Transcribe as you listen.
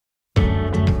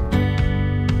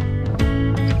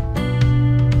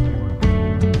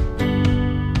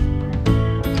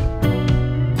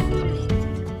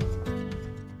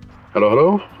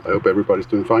Hello. I hope everybody's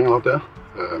doing fine out there.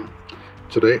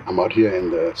 Today I'm out here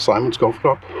in the Simon's Golf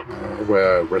Club,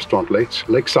 where Restaurant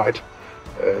Lakeside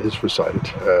is resided.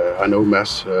 I know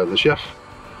Mads, the chef,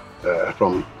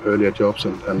 from earlier jobs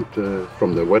and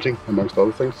from the wedding, amongst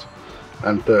other things.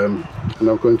 And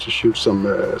I'm going to shoot some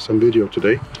video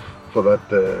today for that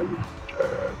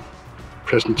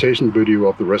presentation video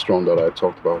of the restaurant that I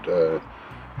talked about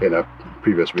in a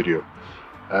previous video.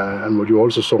 And what you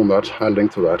also saw on that, I'll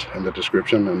link to that in the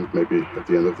description and maybe at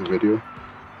the end of the video,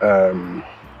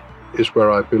 is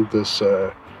where I built this.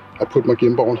 I put my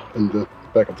gimbal in the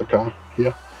back of the car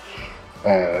here,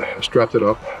 strapped it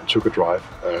up, took a drive,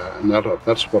 and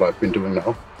that's what I've been doing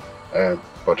now.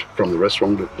 But from the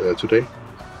restaurant today,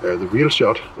 the real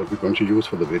shot that we're going to use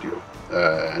for the video,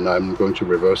 and I'm going to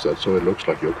reverse that so it looks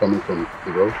like you're coming from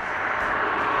the road.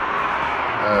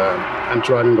 And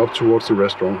driving up towards the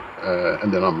restaurant,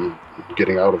 and then I'm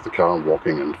getting out of the car and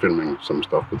walking and filming some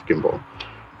stuff with gimbal.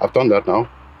 I've done that now.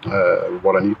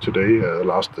 What I need today, the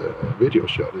last video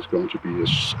shot, is going to be a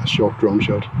short drone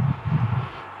shot.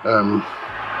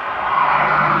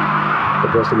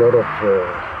 But there's a lot of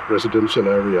residential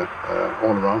area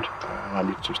all around, and I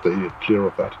need to stay clear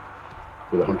of that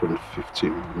with 150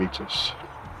 meters.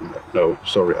 No,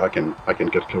 sorry, I can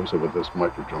get closer with this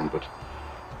micro drone, but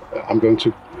I'm going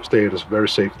to stay at a very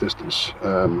safe distance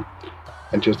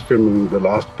and just filming the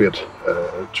last bit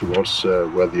towards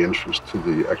where the entrance to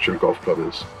the actual golf club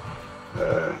is.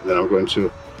 Then I'm going to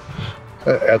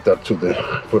add that to the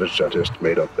footage I just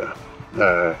made up there.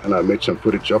 And I made some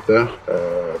footage up there,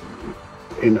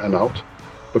 in and out,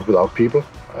 but without people.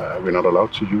 We're not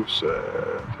allowed to use,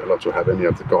 allowed to have any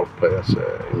of the golf players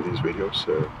in these videos.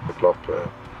 The club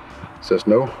says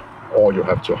no, or you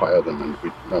have to hire them, and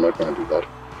we're not going to do that.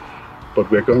 But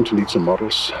we're going to need some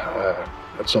models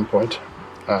at some point,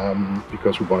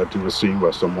 because we want to do a scene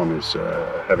where someone is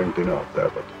having dinner up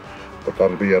there, but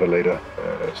that'll be at a later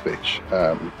stage.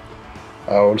 I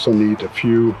also need a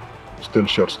few still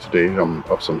shots today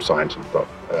of some signs and stuff,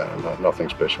 nothing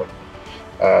special.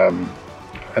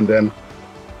 And then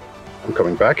I'm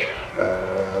coming back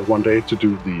one day to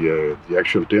do the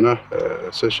actual dinner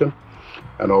session.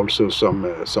 And also some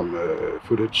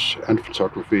footage and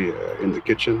photography in the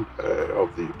kitchen of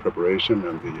the preparation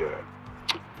and the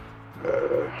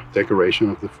decoration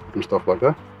of the food and stuff like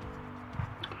that.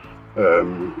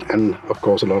 And of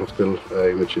course a lot of still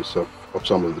images of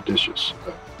some of the dishes.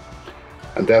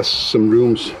 And there's some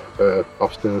rooms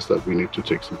upstairs that we need to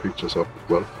take some pictures of as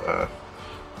well.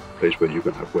 Place where you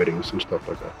can have weddings and stuff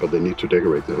like that, but they need to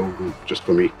decorate the whole room just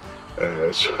for me.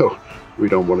 So we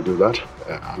don't want to do that.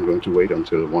 I'm going to wait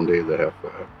until one day they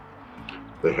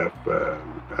have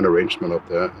an arrangement up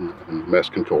there, and Mads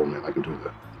can call me and I can do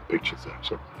the pictures there.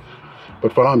 So,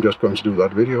 but for now I'm just going to do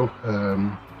that video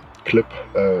clip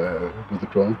with the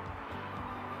drone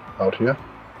out here,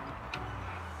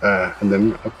 and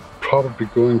then I'm probably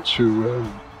going to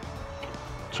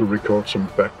record some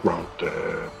background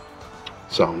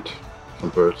sound, some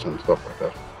birds and stuff like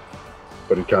that.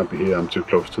 But it can't be here, I'm too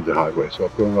close to the highway, so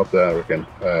I'm going up there again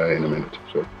in a minute.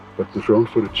 So, but the drone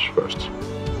footage first.